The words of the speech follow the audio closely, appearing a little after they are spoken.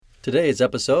Today's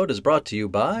episode is brought to you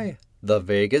by the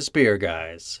Vegas Beer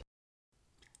Guys.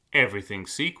 Everything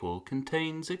sequel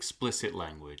contains explicit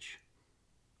language.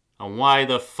 And why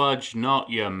the fudge not,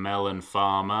 you melon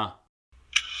farmer?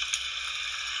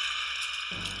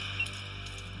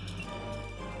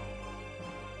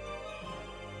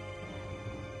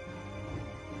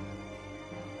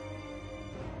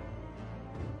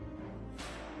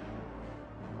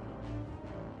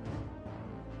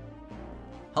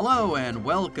 Hello and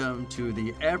welcome to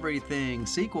the Everything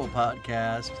Sequel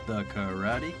Podcast, the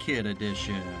Karate Kid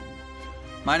Edition.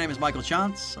 My name is Michael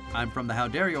Chance. I'm from the How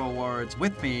Dare You Awards.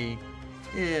 With me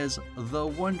is the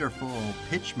wonderful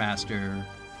Pitchmaster,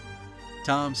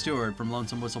 Tom Stewart from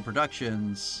Lonesome Whistle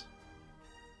Productions.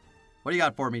 What do you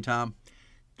got for me, Tom?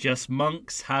 Just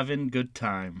monks having good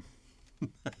time.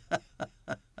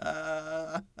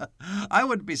 I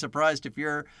wouldn't be surprised if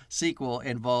your sequel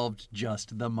involved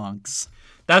just the monks.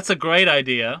 That's a great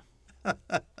idea.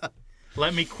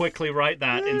 Let me quickly write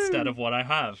that instead of what I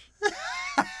have.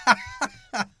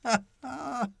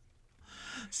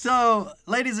 So,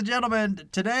 ladies and gentlemen,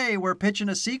 today we're pitching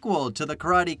a sequel to the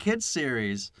Karate Kid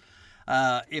series.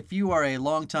 If you are a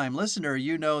longtime listener,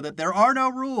 you know that there are no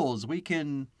rules. We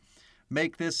can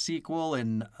make this sequel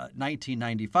in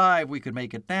 1995. We could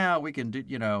make it now. We can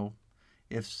do,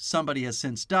 if somebody has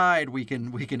since died, we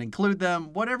can include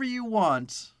them. Whatever you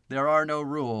want. There are no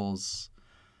rules.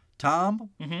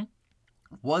 Tom,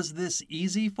 Was this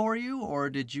easy for you, or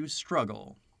did you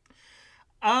struggle?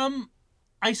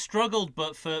 I struggled,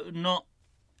 but for not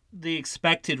the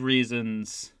expected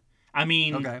reasons. I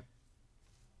mean, okay.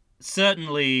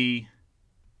 Certainly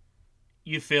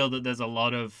you feel that there's a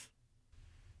lot of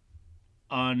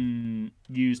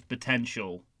unused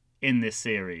potential in this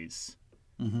series.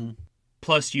 Mm-hmm.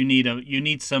 Plus, you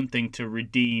need something to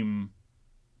redeem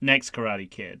next Karate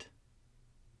Kid,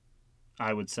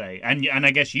 I would say, and I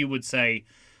guess you would say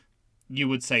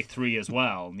 3 as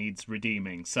well needs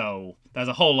redeeming. So there's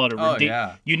a whole lot of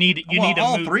You need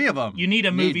all three of them. You need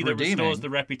a movie that redeeming. restores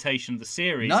the reputation of the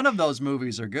series. None of those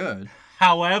movies are good.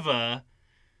 However,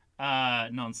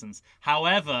 nonsense.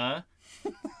 However,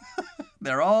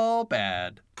 they're all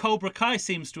bad. Cobra Kai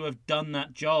seems to have done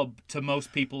that job to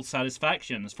most people's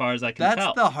satisfaction, as far as I can tell.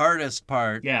 That's the hardest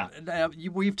part. Yeah.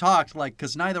 We've talked,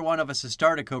 because neither one of us has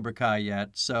started Cobra Kai yet,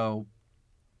 so...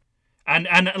 And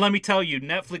let me tell you,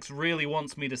 Netflix really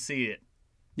wants me to see it.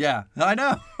 Yeah, I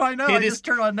know. I just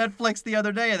turned on Netflix the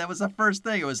other day, and that was the first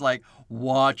thing. It was like,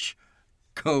 watch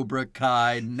Cobra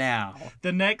Kai now.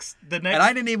 The next... And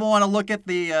I didn't even want to look at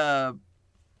the,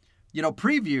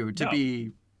 preview to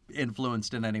be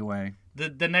influenced in any way.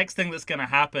 The next thing that's going to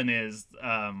happen is,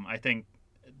 I think,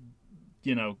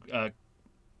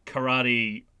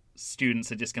 karate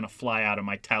students are just going to fly out of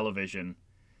my television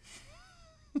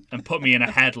and put me in a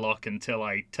headlock until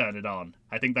I turn it on.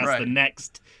 I think that's the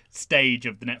next stage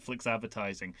of the Netflix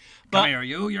advertising. But, come here,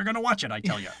 you're going to watch it, I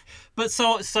tell you. But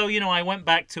so I went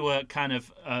back to a kind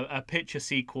of a picture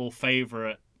sequel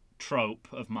favorite trope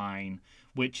of mine,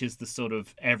 which is the sort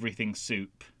of everything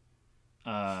soup.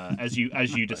 As you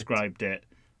right. described it,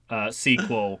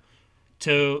 sequel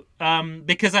to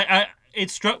because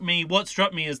what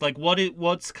struck me is like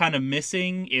what's kind of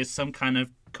missing is some kind of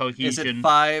cohesion. Is it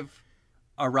 5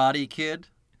 Karate Kid?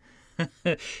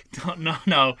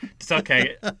 No, it's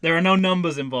okay. There are no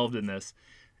numbers involved in this.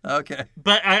 Okay,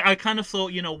 but I kind of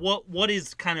thought what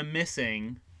is kind of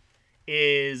missing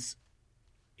is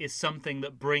something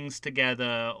that brings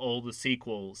together all the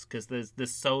sequels, because there's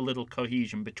so little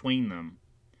cohesion between them.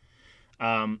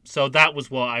 So that was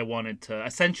what I wanted to...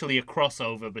 Essentially a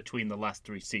crossover between the last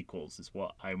 3 sequels is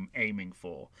what I'm aiming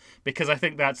for. Because I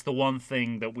think that's the one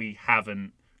thing that we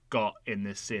haven't got in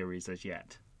this series as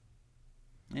yet.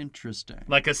 Interesting.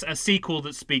 Like a sequel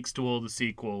that speaks to all the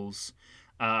sequels,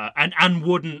 and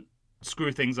wouldn't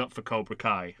screw things up for Cobra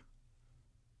Kai.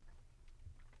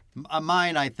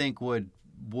 Mine, I think, would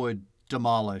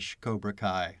demolish Cobra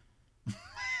Kai.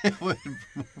 It would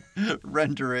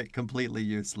render it completely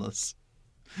useless,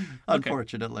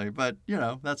 unfortunately. But,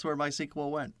 that's where my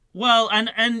sequel went. Well,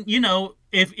 and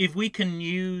if we can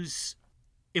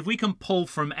pull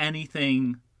from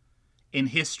anything in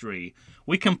history,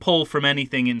 we can pull from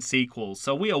anything in sequels.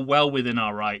 So we are well within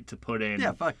our right to put in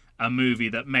a movie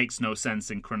that makes no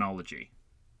sense in chronology.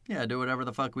 Yeah, do whatever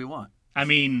the fuck we want. I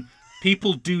mean,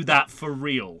 people do that for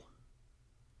real.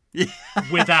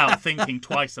 Without thinking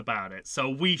twice about it. So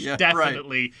we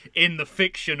definitely, in the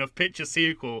fiction of picture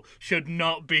sequel, should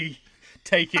not be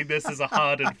taking this as a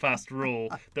hard and fast rule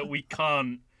that we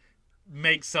can't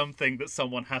make something that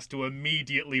someone has to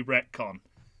immediately retcon.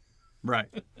 Right.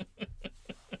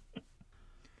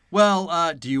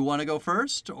 Well, do you want to go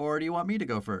first, or do you want me to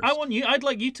go first? I'd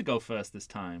like you to go first this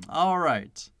time. All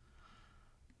right.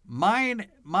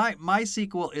 My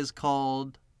sequel is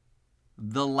called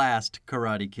The Last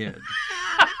Karate Kid.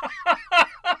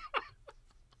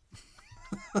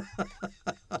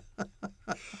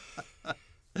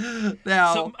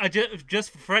 Now, so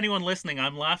just for anyone listening,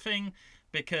 I'm laughing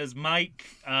because Mike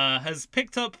has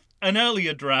picked up an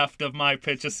earlier draft of my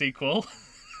pitch a sequel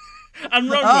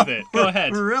and run with it. Go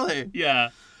ahead. Really? Yeah.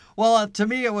 Well, to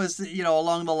me, it was,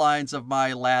 along the lines of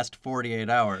my last 48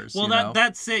 hours. Well,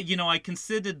 that's it. I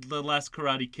considered The Last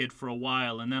Karate Kid for a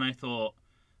while, and then I thought,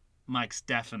 Mike's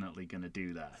definitely going to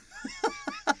do that.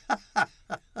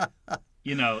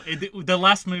 The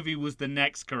last movie was the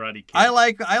next Karate Kid. I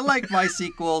like my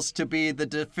sequels to be the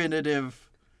definitive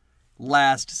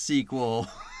last sequel.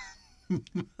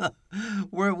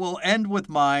 Where we'll end with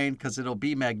mine because it'll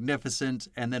be magnificent,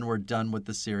 and then we're done with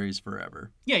the series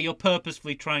forever. Yeah, you're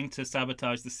purposefully trying to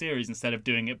sabotage the series instead of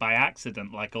doing it by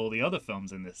accident like all the other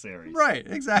films in this series. Right,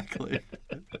 exactly.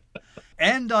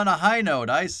 End on a high note,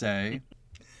 I say.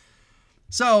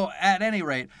 So, at any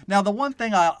rate, now the one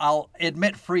thing I'll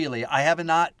admit freely, I have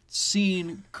not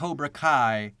seen Cobra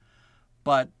Kai,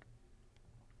 but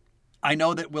I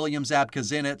know that William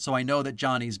Zabka's in it, so I know that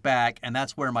Johnny's back, and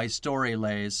that's where my story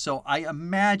lays. So I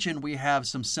imagine we have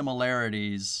some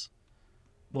similarities.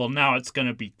 Well, now it's going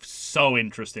to be so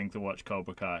interesting to watch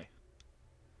Cobra Kai.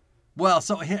 Well,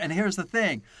 and here's the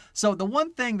thing. So the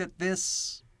one thing that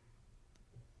this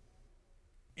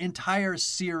entire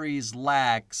series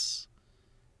lacks,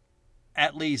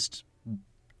 at least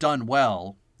done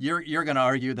well, you're going to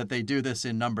argue that they do this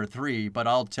in number 3, but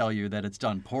I'll tell you that it's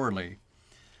done poorly.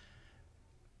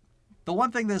 The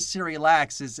one thing this series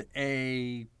lacks is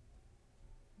a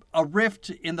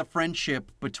rift in the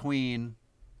friendship between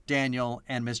Daniel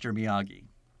and Mr. Miyagi.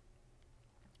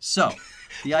 So,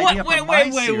 the idea for my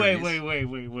series...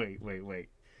 Wait.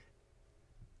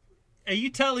 Are you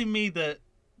telling me that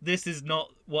this is not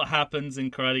what happens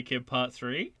in Karate Kid Part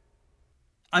 3?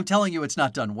 I'm telling you it's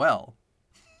not done well.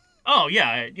 Oh,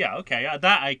 yeah, okay.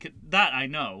 That I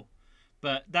know.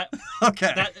 But that...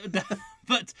 Okay.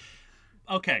 But...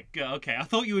 Okay. I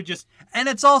thought you were just... And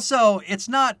it's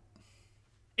not...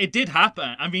 It did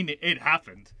happen. I mean, it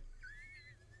happened.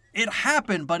 It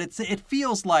happened, but it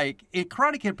feels like... In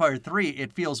Karate Kid Part 3,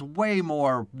 it feels way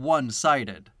more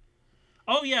one-sided.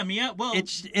 Oh, yeah, well...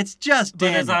 It's just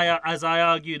Daniel. But as I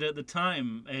argued at the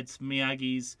time, it's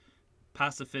Miyagi's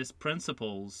pacifist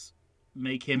principles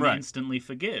make him instantly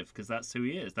forgive, because that's who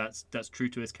he is. That's true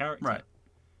to his character. Right.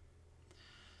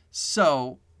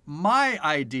 So... My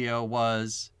idea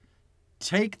was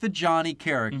take the Johnny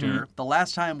character. Mm-hmm. The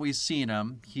last time we've seen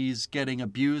him, he's getting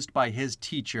abused by his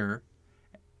teacher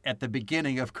at the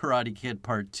beginning of Karate Kid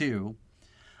Part 2.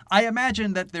 I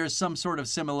imagine that there's some sort of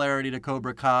similarity to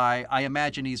Cobra Kai. I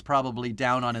imagine he's probably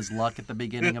down on his luck at the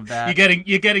beginning of that.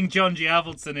 You're getting John G.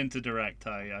 Avildsen into direct,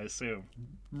 I assume.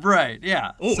 Right,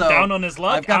 yeah. Oh, so down on his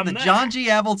luck? I've got John G.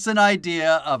 Avildsen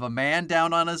idea of a man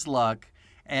down on his luck,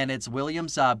 and it's William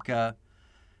Zabka.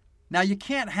 Now, you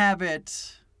can't have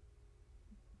it,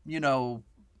 you can't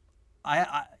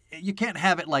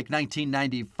have it like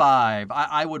 1995.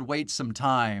 I would wait some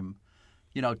time,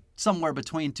 somewhere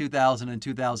between 2000 and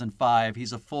 2005.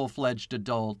 He's a full-fledged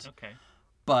adult. Okay.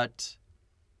 But,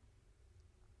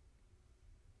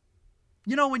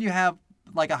 when you have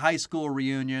like a high school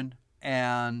reunion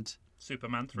and...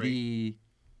 Superman 3.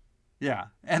 Yeah,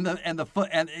 and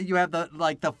you have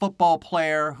the football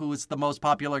player who is the most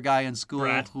popular guy in school,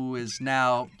 Brad. Who is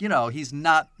now,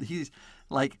 he's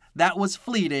like, that was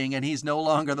fleeting, and he's no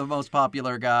longer the most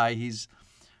popular guy. He's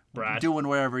Brad. Doing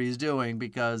whatever he's doing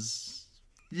because,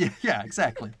 yeah,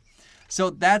 exactly. So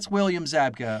that's William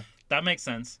Zabka. That makes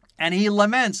sense. And he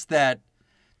laments that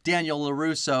Daniel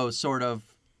LaRusso sort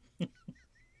of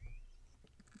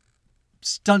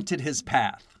stunted his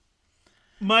path.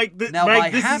 Mike, this is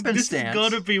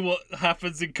got to be what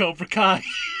happens in Cobra Kai.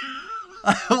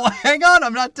 Well, hang on,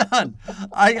 I'm not done.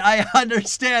 I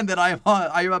understand that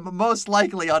I'm most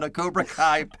likely on a Cobra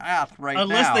Kai path right now.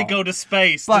 Unless they go to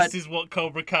space, this is what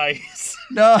Cobra Kai is.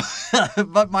 No,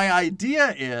 but my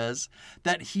idea is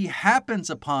that he happens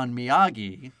upon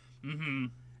Miyagi, mm-hmm.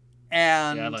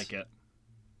 and I like it.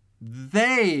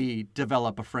 They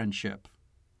develop a friendship,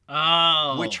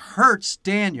 which hurts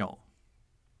Daniel.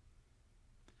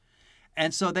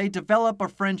 And so they develop a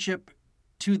friendship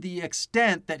to the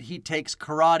extent that he takes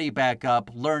karate back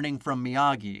up, learning from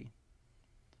Miyagi.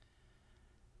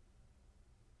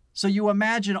 So you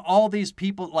imagine all these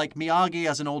people, like Miyagi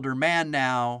as an older man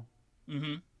now,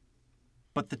 mm-hmm.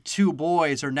 but the two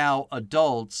boys are now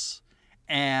adults,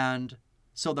 And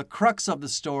so the crux of the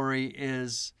story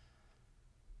is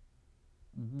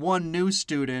one new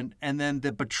student and then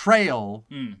the betrayal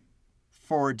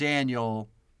for Daniel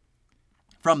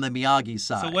from the Miyagi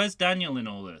side. So where's Daniel in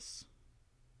all this?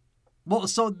 Well,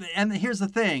 and here's the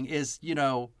thing is,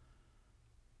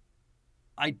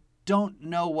 I don't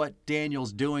know what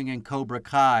Daniel's doing in Cobra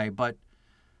Kai, but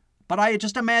I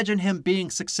just imagine him being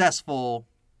successful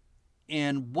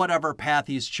in whatever path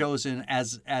he's chosen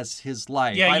as his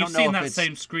life. Yeah, I you've don't know seen if that it's...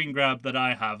 same screen grab that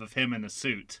I have of him in a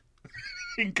suit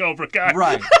in Cobra Kai.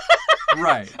 Right,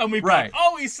 right, And we've right. gone,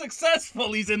 oh, he's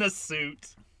successful, he's in a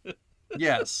suit.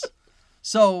 Yes.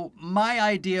 So my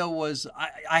idea was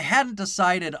I hadn't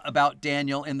decided about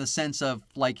Daniel in the sense of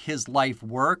like his life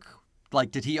work.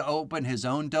 Like, did he open his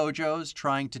own dojos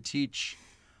trying to teach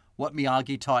what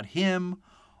Miyagi taught him?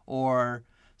 Or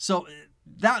so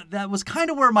that was kind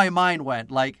of where my mind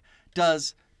went. Like,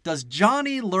 does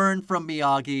Johnny learn from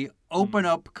Miyagi, open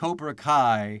up Cobra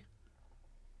Kai,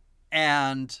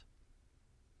 and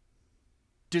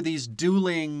do these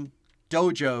dueling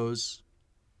dojos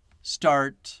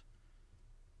start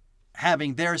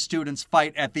having their students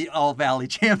fight at the All Valley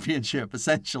Championship,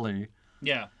 essentially?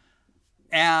 Yeah.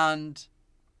 And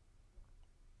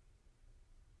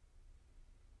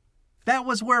that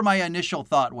was where my initial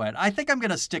thought went. I think I'm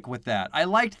going to stick with that. I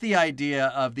liked the idea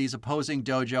of these opposing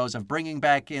dojos, of bringing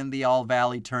back in the All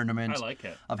Valley tournament. I like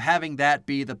it. Of having that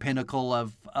be the pinnacle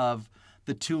of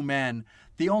the two men.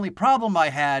 The only problem I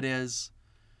had is,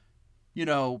 you're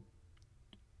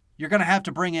going to have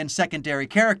to bring in secondary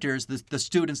characters, the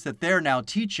students that they're now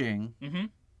teaching. Mm-hmm.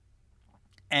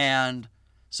 And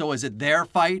so is it their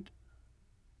fight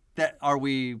that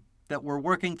we're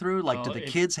working through? Like, do the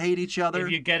kids hate each other?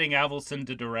 If you're getting Avildsen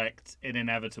to direct, it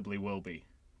inevitably will be.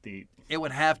 It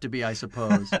would have to be, I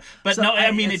suppose. But so, no,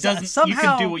 I mean, it doesn't. Somehow, you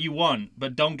can do what you want,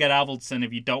 but don't get Avildsen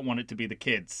if you don't want it to be the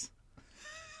kids.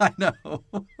 I know.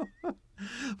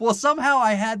 Well, somehow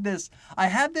I had this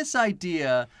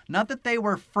idea, not that they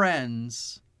were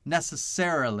friends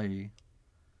necessarily.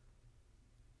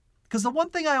 Because the one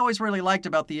thing I always really liked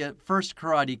about the first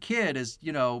Karate Kid is,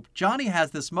 Johnny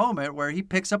has this moment where he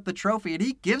picks up the trophy and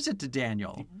he gives it to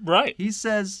Daniel. Right. He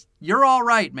says, "You're all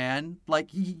right, man.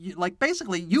 Like,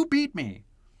 basically, you beat me.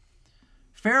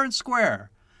 Fair and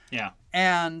square." Yeah.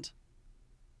 And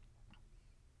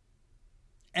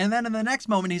then in the next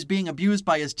moment, he's being abused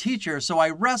by his teacher. So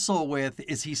I wrestle with,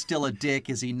 is he still a dick?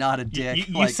 Is he not a dick?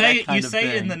 You say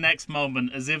in the next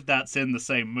moment as if that's in the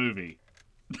same movie.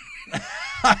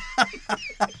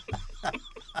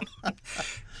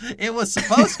 It was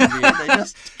supposed to be. They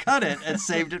just cut it and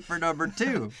saved it for number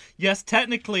 2. Yes,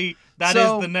 technically, that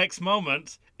is the next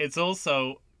moment. It's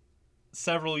also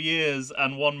several years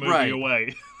and one movie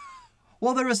away.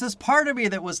 Well, there was this part of me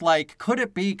that was like, could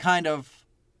it be kind of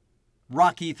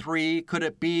Rocky 3? Could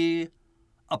it be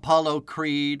Apollo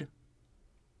Creed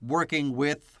working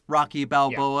with Rocky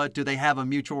Balboa? Yeah. Do they have a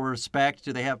mutual respect?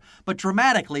 But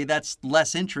dramatically, that's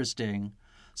less interesting.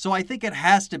 So I think it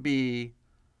has to be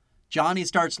Johnny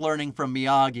starts learning from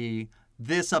Miyagi.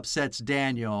 This upsets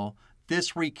Daniel.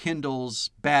 This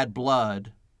rekindles bad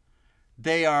blood.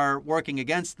 They are working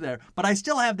against but I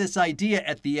still have this idea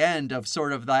at the end of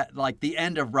sort of that, like the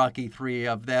end of Rocky 3,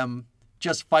 of them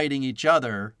just fighting each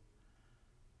other,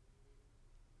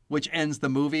 which ends the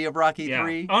movie of Rocky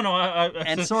 3. Oh, no.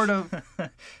 And sort of,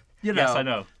 Yes, I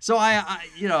know. So I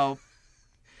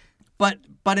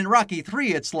but in Rocky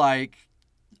 3, it's like,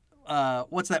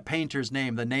 what's that painter's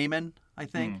name? The Naaman, I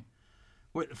think.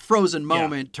 Frozen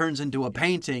moment turns into a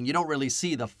painting. You don't really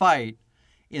see the fight.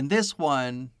 In this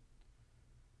one,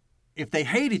 if they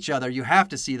hate each other, you have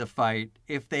to see the fight.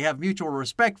 If they have mutual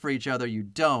respect for each other, you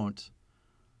don't.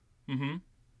 Mm-hmm.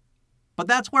 But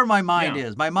that's where my mind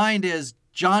is. My mind is,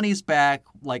 Johnny's back.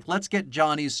 Like, let's get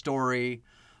Johnny's story.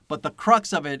 But the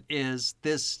crux of it is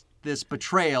this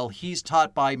betrayal. He's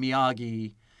taught by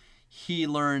Miyagi. He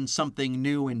learned something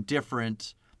new and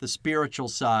different, the spiritual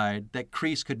side that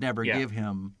Kreese could never give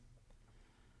him.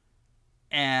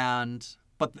 And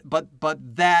but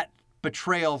that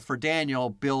betrayal for Daniel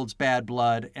builds bad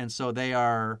blood, and so they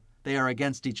are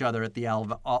against each other at the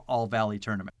All Valley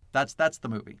tournament. That's the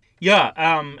movie. Yeah,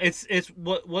 it's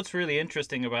what's really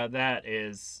interesting about that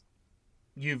is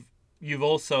you've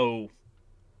also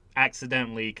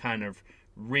accidentally kind of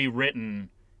rewritten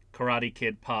Karate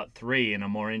Kid Part 3 in a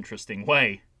more interesting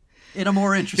way. In a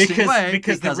more interesting way,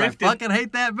 because the rift I fucking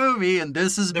hate that movie, and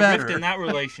this is the better. The rift in that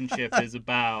relationship is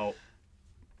about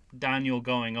Daniel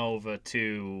going over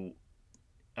to,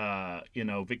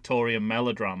 Victorian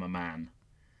melodrama man.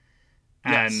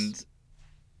 Yes. And,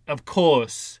 of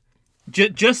course,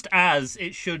 Just as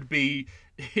it should be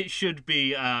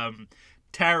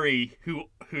Terry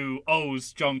who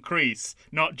owes John Kreese,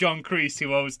 not John Kreese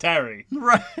who owes Terry.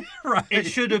 Right. It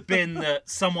should have been that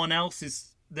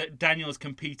that Daniel's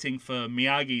competing for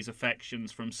Miyagi's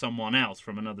affections from someone else,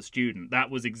 from another student. That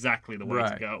was exactly the way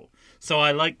to go. So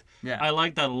I liked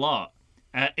that a lot.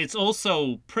 It's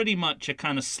also pretty much a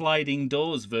kind of sliding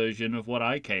doors version of what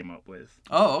I came up with.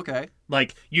 Oh, okay.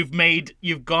 Like you've gone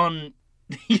down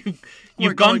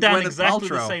Gwyneth exactly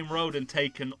the Paltrow. same road and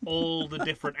taken all the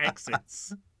different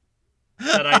exits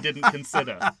that I didn't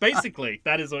consider. Basically,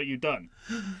 that is what you've done.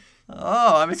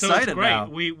 Oh, I'm So excited it's great. now.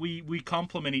 We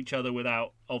complement each other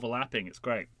without overlapping. It's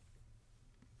great.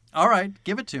 All right,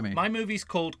 give it to me. My movie's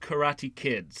called Karate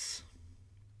Kids.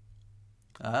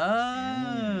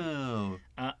 Oh.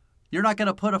 You're not going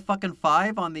to put a fucking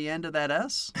 5 on the end of that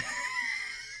S?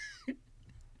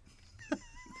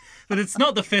 But it's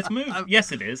not the fifth movie.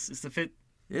 Yes, it is. It's the fifth.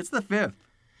 It's the 5th.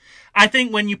 I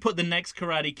think when you put the next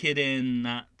Karate Kid in,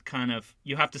 that kind of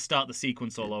you have to start the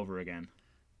sequence all over again.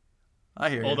 I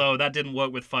hear you. Although that didn't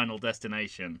work with Final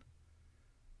Destination.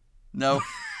 No.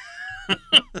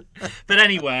 But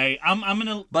anyway, I'm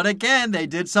gonna. But again, they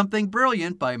did something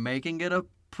brilliant by making it a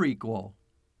prequel.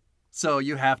 So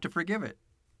you have to forgive it.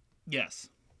 Yes.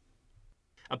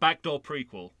 A backdoor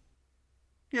prequel.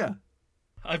 Yeah.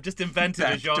 I've just invented a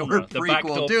Backdoor genre. The prequel.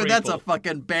 backdoor Dude, prequel. that's a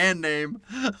fucking band name.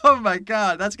 Oh my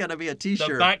god, that's got to be a t-shirt.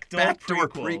 The backdoor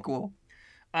prequel.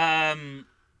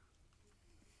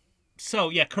 So,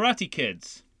 yeah, Karate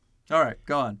Kids. All right,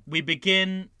 go on. We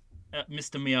begin at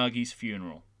Mr. Miyagi's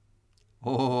funeral.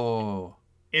 Oh.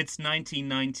 It's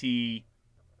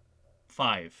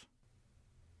 1995.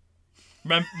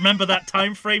 Remember that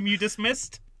time frame you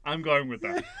dismissed? I'm going with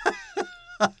that.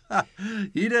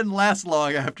 He didn't last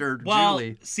long after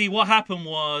Julie. See, what happened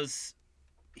was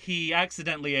he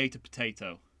accidentally ate a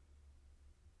potato.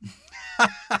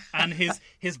 And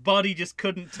his body just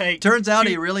couldn't take... Turns out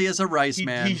he really is a rice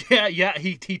man.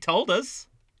 He told us.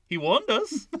 He warned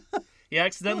us. He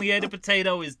accidentally ate a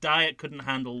potato. His diet couldn't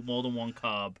handle more than one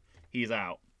carb. He's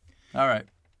out. All right.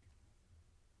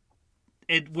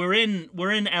 We're in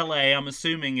LA. I'm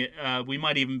assuming we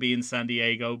might even be in San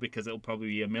Diego because it'll probably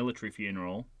be a military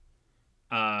funeral.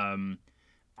 And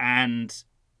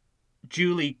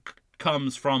Julie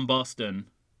comes from Boston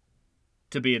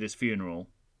to be at his funeral.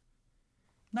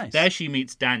 Nice. There she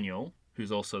meets Daniel, who's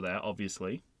also there,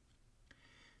 obviously.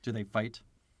 Do they fight?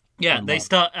 Yeah, Or they love?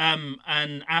 start.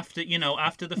 And after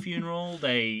the funeral,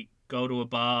 they go to a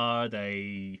bar.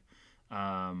 They,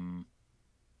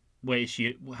 wait, is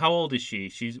she? How old is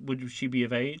she? Would she be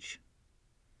of age?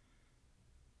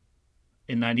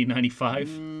 In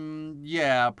 1995.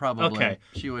 Yeah, probably. Okay.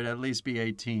 She would at least be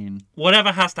 18.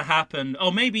 Whatever has to happen.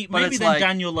 Oh, maybe it's then like-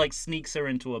 Daniel sneaks her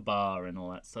into a bar and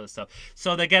all that sort of stuff.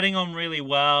 So they're getting on really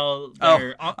well.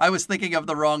 Oh, I was thinking of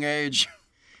the wrong age.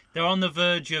 They're on the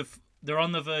verge of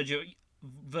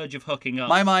hooking up.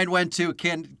 My mind went to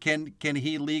can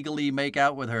he legally make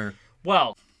out with her?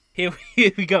 Well, here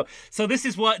we go. So this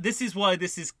is why this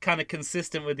is kind of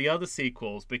consistent with the other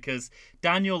sequels, because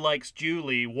Daniel likes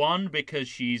Julie, one, because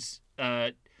she's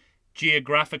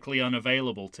geographically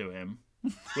unavailable to him,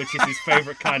 which is his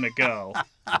favorite kind of girl,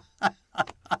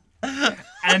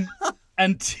 and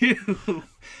two,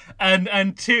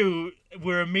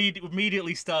 we're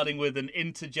immediately starting with an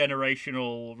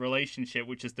intergenerational relationship,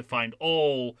 which has defined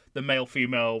all the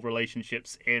male-female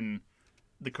relationships in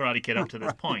the Karate Kid up to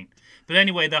this point. But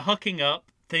anyway, they're hooking up.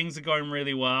 Things are going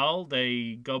really well.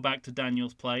 They go back to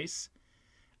Daniel's place.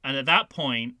 And at that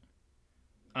point,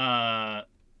 no,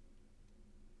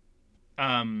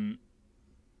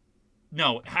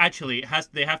 actually,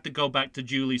 they have to go back to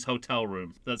Julie's hotel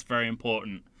room. That's very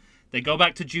important. They go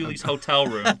back to Julie's hotel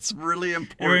room. That's really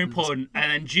important. Very important.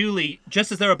 And then Julie,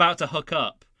 just as they're about to hook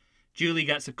up, Julie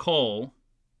gets a call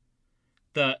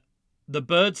that the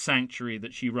bird sanctuary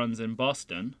that she runs in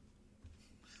Boston,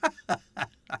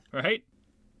 right?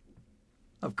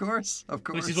 Of course.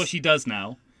 Which is what she does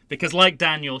now. Because like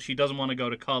Daniel, she doesn't want to go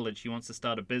to college. She wants to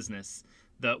start a business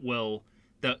that fail.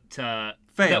 That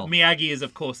Miyagi is,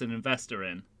 of course, an investor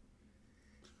in.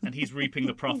 And he's reaping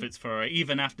the profits for her.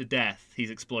 Even after death,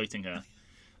 he's exploiting her.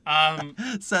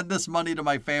 Send this money to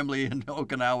my family in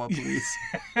Okinawa, please.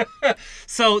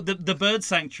 So the bird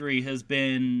sanctuary has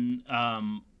been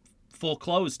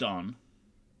foreclosed on,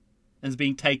 has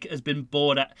been taken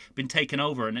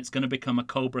over, and it's going to become a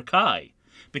Cobra Kai.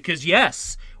 Because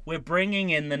yes, we're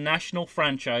bringing in the national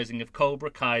franchising of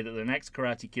Cobra Kai that the next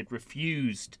Karate Kid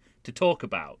refused to talk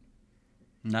about.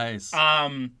 Nice.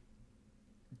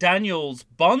 Daniel's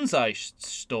bonsai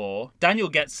store. Daniel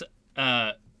gets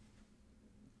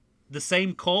the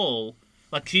same call.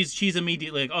 Like she's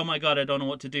immediately like, oh my god, I don't know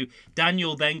what to do.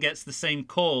 Daniel then gets the same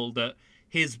call that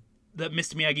Mr.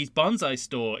 Miyagi's bonsai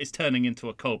store is turning into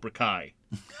a Cobra Kai.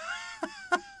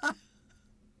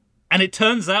 And it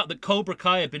turns out that Cobra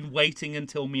Kai had been waiting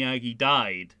until Miyagi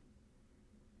died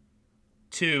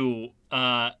to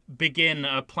begin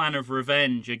a plan of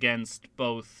revenge against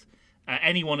both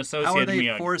anyone associated with Miyagi.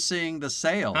 How are they forcing the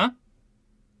sale? Huh?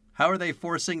 How are they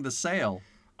forcing the sale?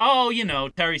 Oh,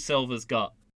 Terry Silver's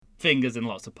got fingers in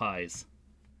lots of pies.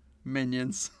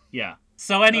 Minions. Yeah.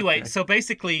 So anyway, Okay. So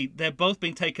basically, they're both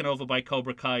being taken over by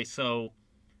Cobra Kai. So,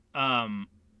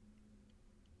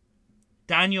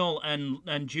 Daniel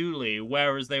and Julie,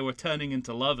 whereas they were turning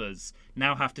into lovers,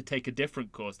 now have to take a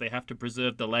different course. They have to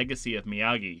preserve the legacy of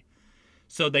Miyagi.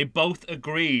 So they both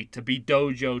agree to be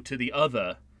dojo to the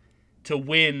other to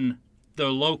win the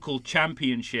local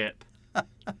championship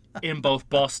in both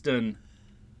Boston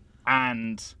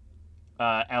and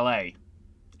L.A.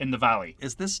 in the Valley.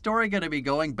 Is this story going to be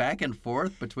going back and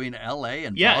forth between L.A.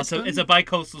 and Yeah, Boston? it's a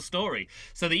bi-coastal story.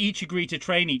 So they each agree to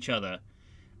train each other.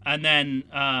 And then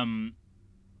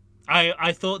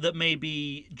I thought that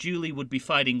maybe Julie would be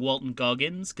fighting Walton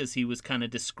Goggins because he was kind of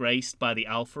disgraced by the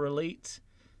Alpha Elite.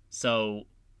 So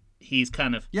he's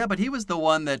kind of... Yeah, but he was the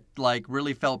one that like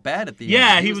really felt bad at the end.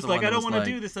 Yeah, he was the like, one I that don't was want to like,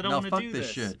 do this. I don't no, want to fuck do this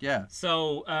shit. Yeah.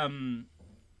 So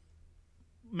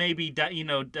maybe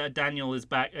Daniel is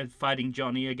back fighting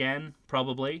Johnny again,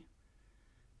 probably,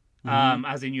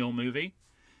 as in your movie.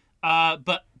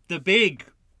 But the big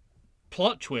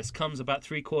plot twist comes about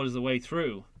 3/4 of the way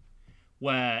through,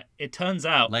 where it turns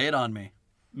out Lay it on me.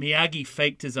 Miyagi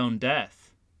faked his own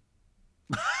death.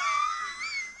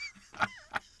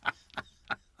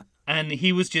 And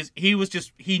he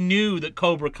knew that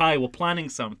Cobra Kai were planning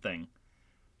something.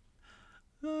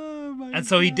 Oh my And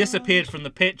so he God. disappeared from the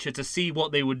picture to see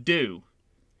what they would do.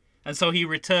 And so he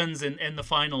returns in the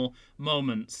final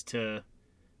moments to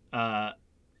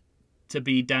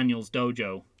be Daniel's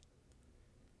dojo.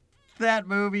 That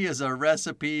movie is a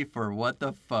recipe for what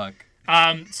the fuck.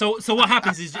 So what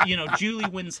happens is, Julie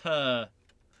wins her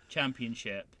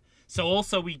championship. So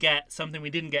also we get something we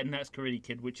didn't get in Next Karate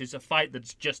Kid, which is a fight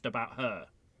that's just about her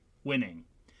winning.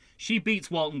 She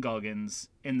beats Walton Goggins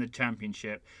in the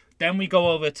championship. Then we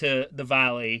go over to the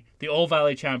Valley, the All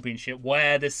Valley Championship,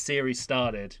 where this series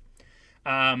started.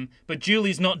 But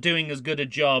Julie's not doing as good a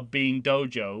job being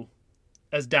dojo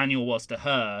as Daniel was to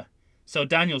her. So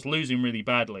Daniel's losing really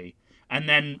badly. And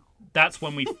then that's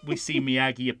when we see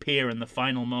Miyagi appear in the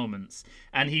final moments.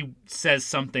 And he says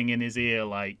something in his ear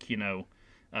like,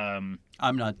 I'm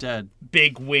not dead.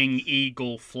 big wing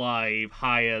eagle fly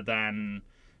higher than,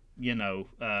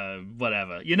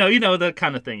 whatever. The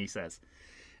kind of thing he says.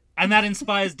 And that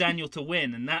inspires Daniel to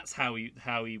win, and that's how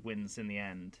he wins in the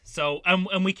end. So,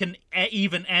 and we can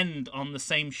even end on the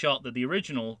same shot that the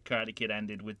original Karate Kid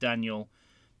ended, with Daniel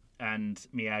and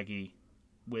Miyagi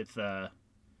with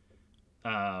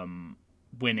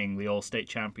winning the All-State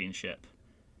Championship.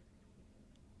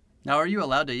 Now, are you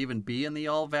allowed to even be in the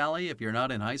All Valley if you're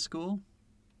not in high school?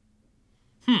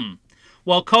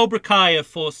 Well, Cobra Kai have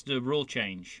forced a rule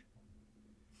change.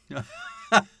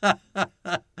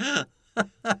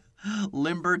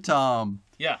 Limber Tom.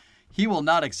 Yeah. He will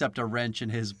not accept a wrench in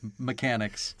his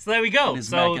mechanics. So there we go. his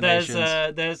So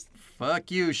machinations. there's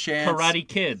Fuck you, Shance. Karate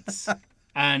Kids,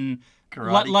 and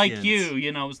Karate like Kids.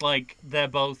 it's like they're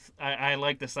both. I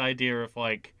like this idea of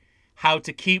like how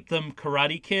to keep them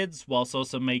Karate Kids whilst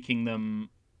also making them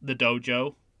the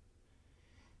dojo.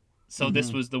 So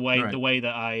this was the way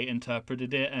that I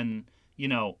interpreted it, and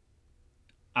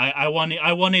I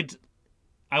wanted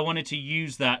to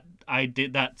use that. I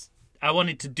did that. I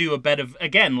wanted to do a better,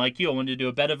 again, like you, I wanted to do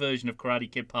a better version of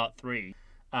Karate Kid Part 3,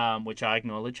 which I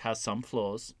acknowledge has some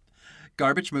flaws.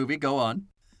 Garbage movie, go on.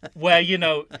 Where,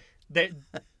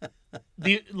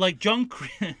 like John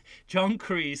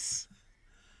Kreese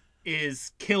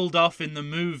is killed off in the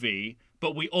movie,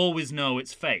 but we always know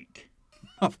it's fake.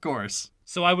 Of course.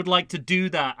 So I would like to do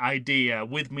that idea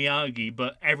with Miyagi,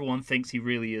 but everyone thinks he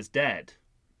really is dead.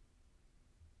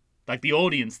 Like, the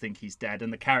audience think he's dead,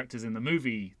 and the characters in the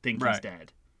movie think he's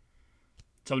dead.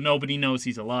 So nobody knows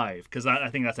he's alive, because I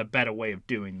think that's a better way of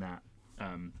doing that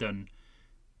than,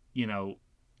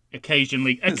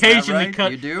 occasionally right?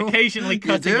 cut, You do? occasionally You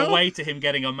cutting do? away to him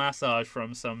getting a massage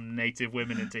from some native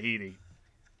women in Tahiti.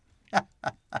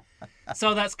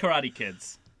 So that's Karate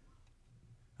Kids.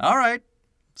 All right.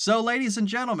 So, ladies and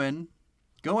gentlemen,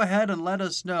 go ahead and let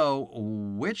us know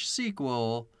which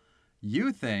sequel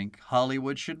you think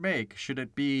Hollywood should make. Should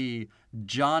it be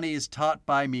Johnny's Taught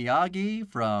by Miyagi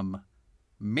from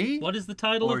me? What is the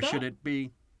title or of that? should it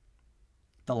be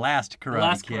The Last Karate The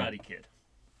Last Kid. Karate Kid.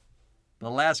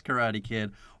 The Last Karate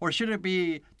Kid. Or should it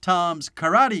be Tom's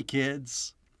Karate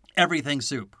Kids Everything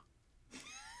Soup?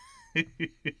 That's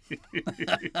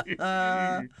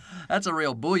a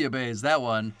real bouillabaisse, that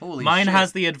one. Holy Mine shit.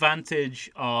 has the advantage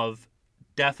of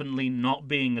definitely not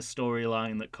being a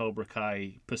storyline that Cobra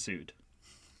Kai pursued.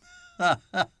 I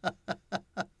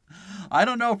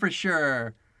don't know for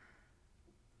sure.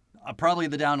 Probably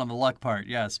the down on the luck part,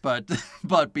 yes.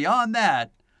 But beyond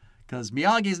that, because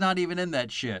Miyagi's not even in that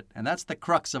shit. And that's the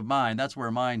crux of mine. That's where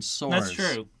mine soars. That's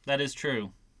true. That is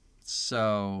true.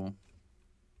 So,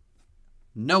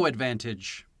 no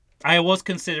advantage. I was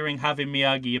considering having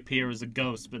Miyagi appear as a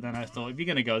ghost, but then I thought, if you're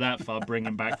going to go that far, bring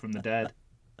him back from the dead.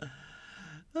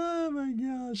 Oh my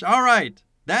gosh. All right.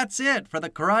 That's it for the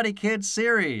Karate Kid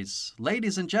series.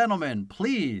 Ladies and gentlemen,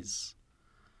 please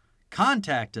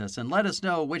contact us and let us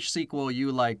know which sequel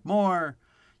you like more.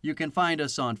 You can find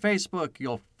us on Facebook.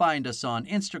 You'll find us on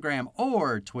Instagram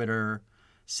or Twitter.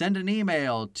 Send an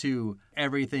email to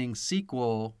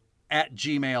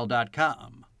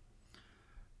everythingsequel@gmail.com.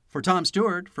 For Tom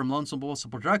Stewart from Lonesome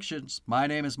Bolsa Productions, my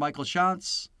name is Michael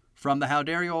Shantz from the How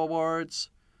Dare You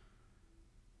Awards.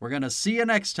 We're going to see you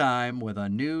next time with a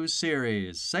new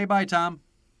series. Say bye, Tom.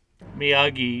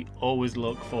 Miyagi always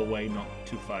look for a way not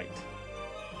to fight.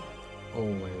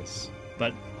 Always.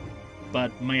 But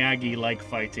Miyagi like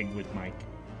fighting with Mike.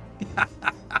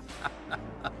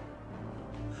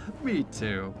 Me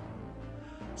too.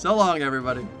 So long,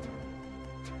 everybody.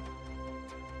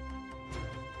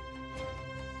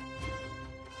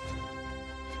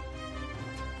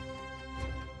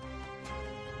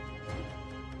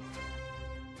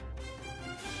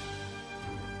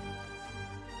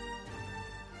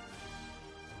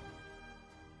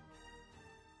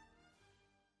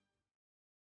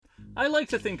 I like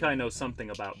to think I know something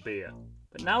about beer,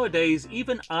 but nowadays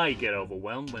even I get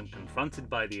overwhelmed when confronted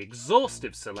by the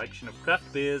exhaustive selection of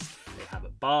craft beers they have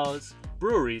at bars,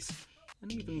 breweries,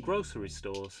 and even grocery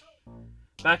stores.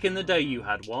 Back in the day you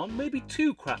had one, maybe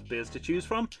two craft beers to choose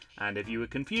from, and if you were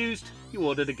confused, you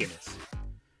ordered a Guinness.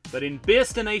 But in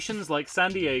beerstinations like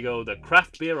San Diego, the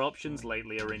craft beer options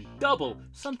lately are in double,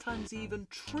 sometimes even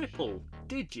triple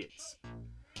digits.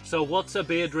 So what's a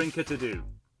beer drinker to do?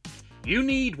 You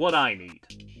need what I need,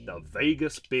 the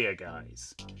Vegas Beer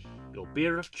Guys. Your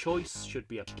beer of choice should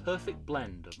be a perfect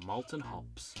blend of malt and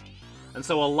hops. And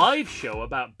so a live show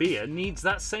about beer needs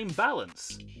that same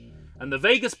balance. And the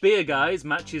Vegas Beer Guys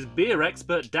matches beer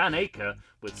expert Dan Aker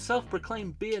with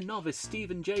self-proclaimed beer novice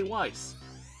Stephen J. Weiss.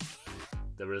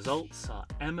 The results are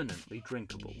eminently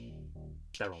drinkable.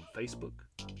 They're on Facebook,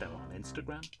 they're on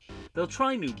Instagram. They'll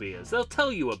try new beers, they'll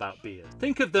tell you about beer.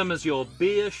 Think of them as your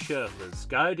beer Sherpas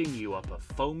guiding you up a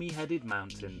foamy-headed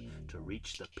mountain to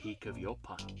reach the peak of your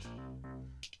pint.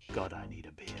 God, I need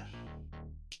a beer.